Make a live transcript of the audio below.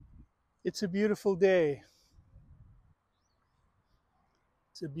It's a beautiful day.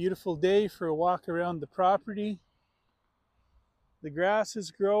 It's a beautiful day for a walk around the property. The grass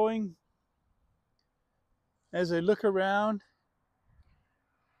is growing. As I look around,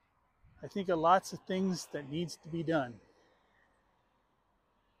 I think of lots of things that needs to be done.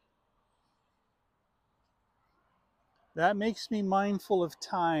 That makes me mindful of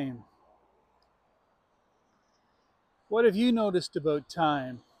time. What have you noticed about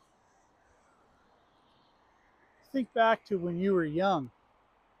time? Think back to when you were young.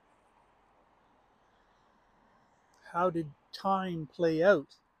 How did time play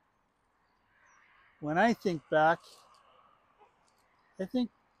out? When I think back, I think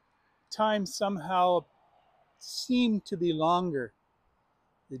time somehow seemed to be longer.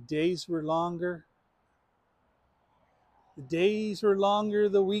 The days were longer. The days were longer,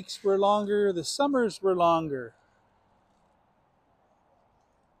 the weeks were longer, the summers were longer.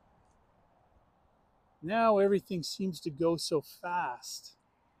 Now everything seems to go so fast.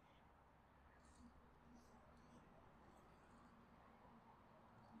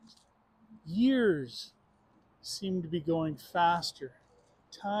 Years seem to be going faster.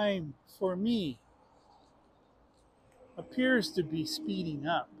 Time for me appears to be speeding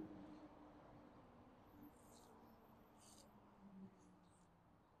up.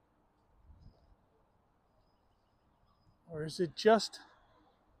 Or is it just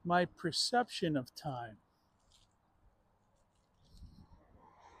my perception of time?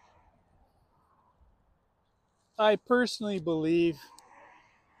 I personally believe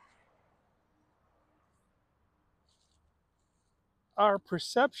our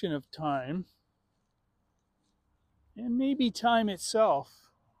perception of time, and maybe time itself,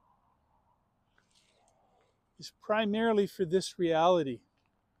 is primarily for this reality.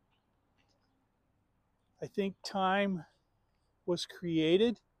 I think time was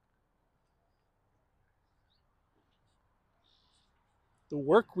created, the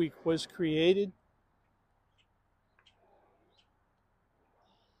work week was created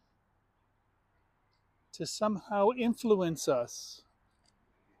to somehow influence us.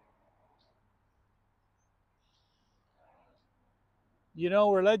 You know,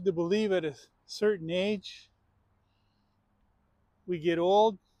 we're led to believe at a certain age, we get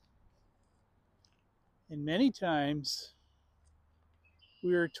old, and many times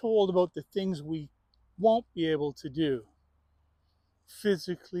we are told about the things we won't be able to do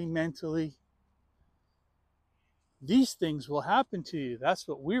physically, mentally. These things will happen to you. That's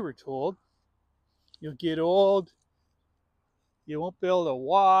what we were told. You'll get old, you won't be able to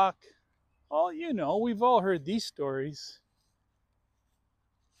walk. Oh, you know, we've all heard these stories.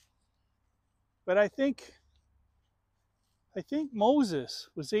 But I think Moses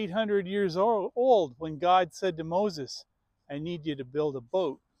was 800 years old when God said to Moses, I need you to build a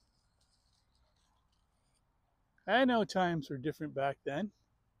boat. I know times were different back then,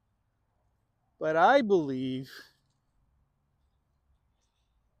 but I believe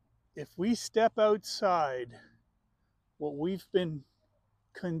if we step outside what we've been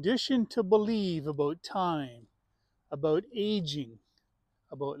conditioned to believe about time, about aging,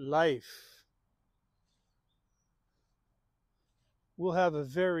 about life, we'll have a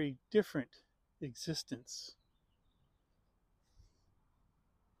very different existence.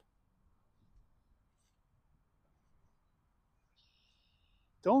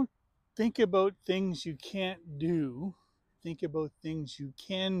 Don't think about things you can't do. Think about things you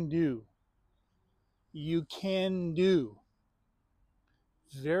can do. You can do.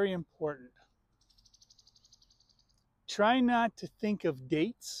 Very important. Try not to think of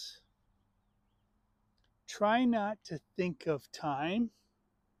dates. Try not to think of time.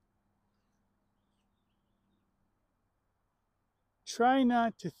 Try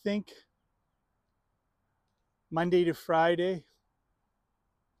not to think Monday to Friday.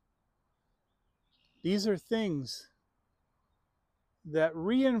 These are things that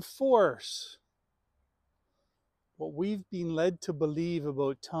reinforce what we've been led to believe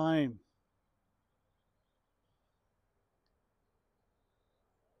about time.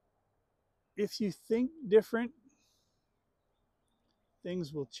 If you think different,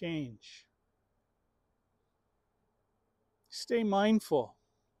 things will change. Stay mindful.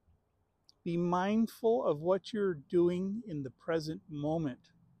 Be mindful of what you're doing in the present moment.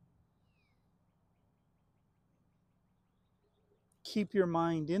 Keep your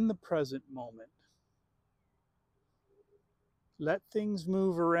mind in the present moment. Let things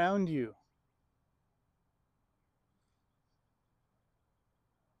move around you.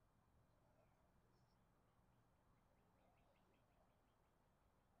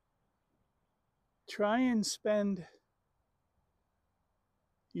 Try and spend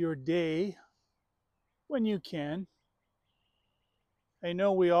your day when you can. I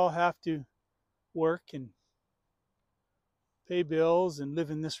know we all have to work and pay bills and live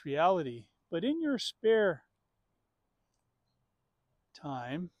in this reality, but in your spare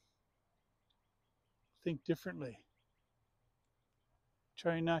time, think differently.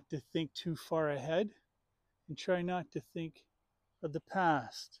 Try not to think too far ahead and try not to think of the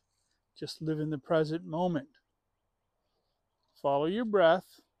past. Just live in the present moment. Follow your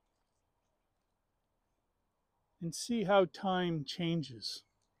breath and see how time changes.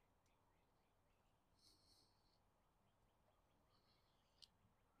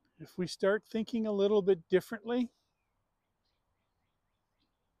 If we start thinking a little bit differently,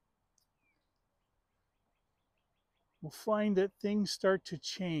 we'll find that things start to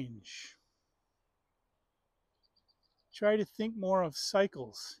change. Try to think more of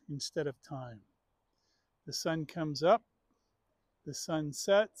cycles instead of time. The sun comes up, the sun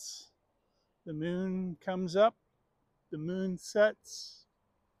sets, the moon comes up, the moon sets.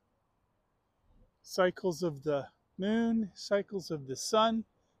 Cycles of the moon, cycles of the sun,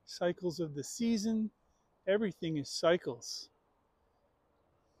 cycles of the season. Everything is cycles.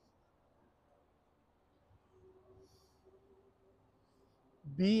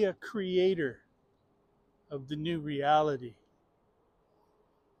 Be a creator of the new reality.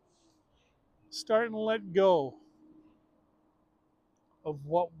 Start and let go of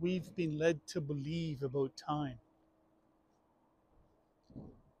what we've been led to believe about time.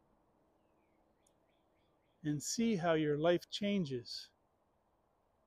 And see how your life changes